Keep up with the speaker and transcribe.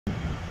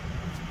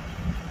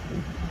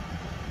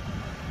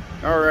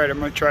Alright, I'm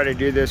going to try to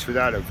do this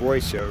without a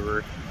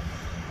voiceover.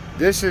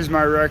 This is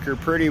my wrecker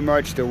pretty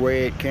much the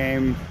way it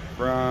came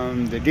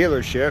from the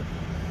dealership.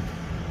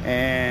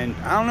 And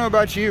I don't know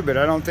about you, but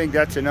I don't think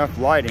that's enough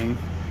lighting.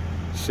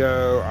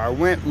 So I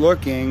went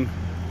looking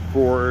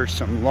for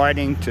some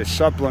lighting to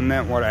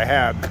supplement what I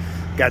have.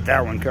 Got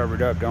that one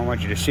covered up. Don't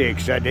want you to see it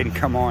because that didn't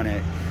come on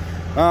it.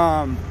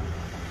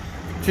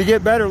 To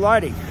get better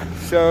lighting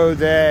so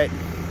that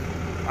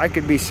I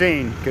could be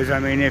seen. Because I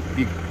mean, if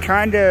you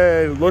kind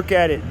of look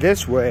at it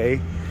this way,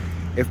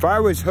 if I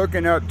was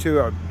hooking up to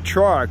a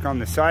truck on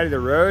the side of the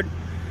road,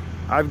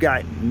 I've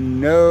got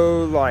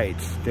no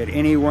lights that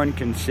anyone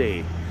can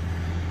see.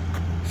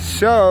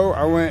 So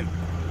I went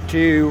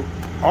to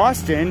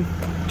Austin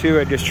to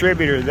a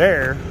distributor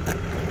there,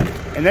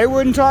 and they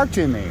wouldn't talk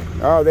to me.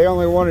 Oh, they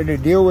only wanted to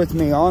deal with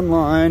me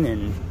online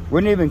and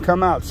wouldn't even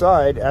come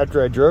outside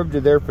after I drove to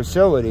their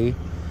facility.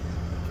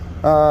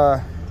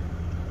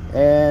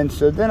 And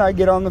so then I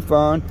get on the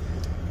phone,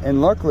 and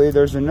luckily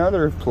there's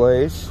another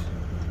place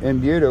in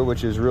Buda,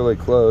 which is really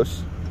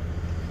close.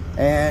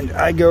 And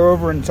I go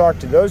over and talk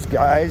to those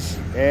guys,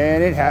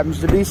 and it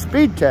happens to be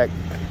Speed Tech.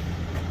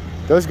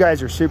 Those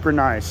guys are super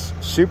nice,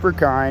 super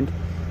kind,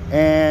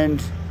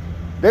 and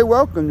they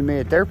welcomed me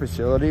at their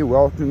facility,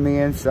 welcomed me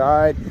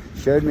inside,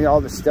 showed me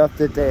all the stuff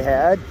that they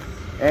had,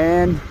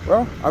 and,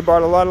 well, I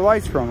bought a lot of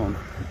lights from them.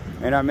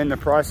 And I'm in the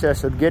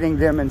process of getting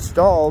them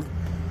installed,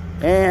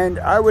 and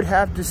I would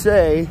have to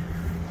say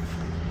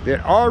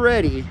that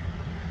already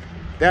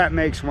that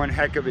makes one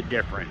heck of a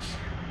difference.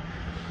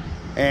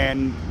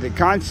 And the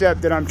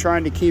concept that I'm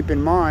trying to keep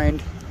in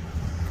mind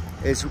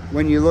is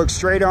when you look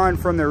straight on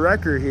from the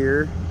wrecker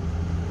here,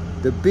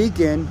 the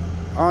beacon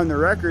on the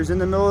wrecker is in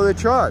the middle of the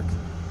truck.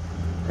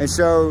 And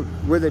so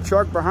with the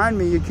truck behind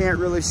me, you can't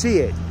really see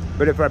it.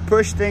 But if I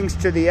push things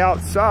to the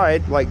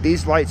outside, like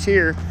these lights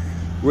here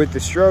with the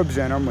strobes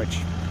in them, which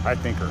I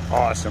think are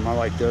awesome, I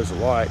like those a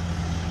lot.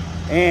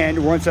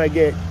 And once I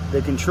get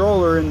the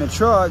controller in the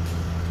truck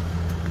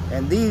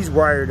and these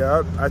wired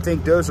up, I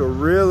think those will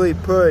really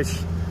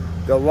push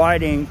the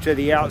lighting to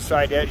the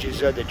outside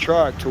edges of the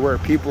truck to where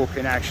people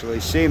can actually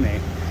see me.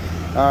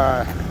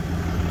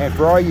 And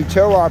for all you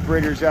tow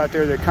operators out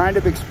there, they're kind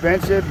of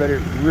expensive, but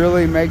it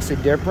really makes a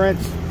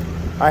difference.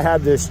 I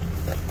have this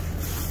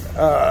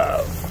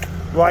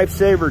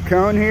Lifesaver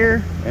cone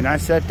here, and I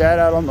set that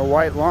out on the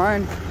white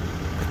line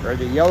or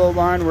the yellow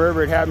line,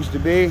 wherever it happens to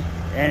be.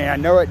 And I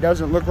know it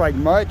doesn't look like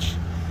much,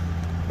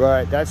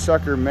 but that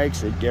sucker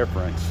makes a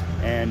difference.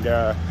 And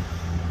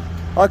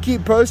I'll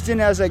keep posting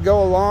as I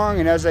go along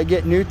and as I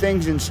get new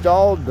things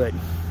installed. But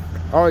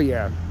oh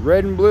yeah,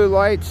 red and blue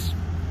lights,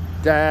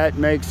 that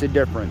makes a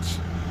difference.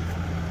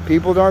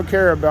 People don't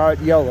care about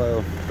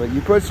yellow, but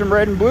you put some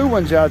red and blue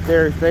ones out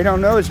there, they don't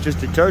know it's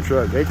just a tow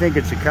truck. They think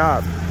it's a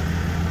cop.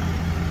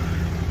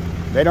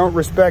 They don't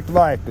respect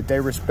life, but they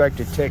respect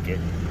a ticket.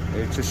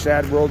 It's a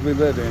sad world we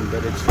live in,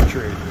 but it's the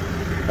truth.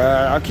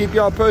 I'll keep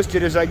y'all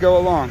posted as I go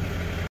along.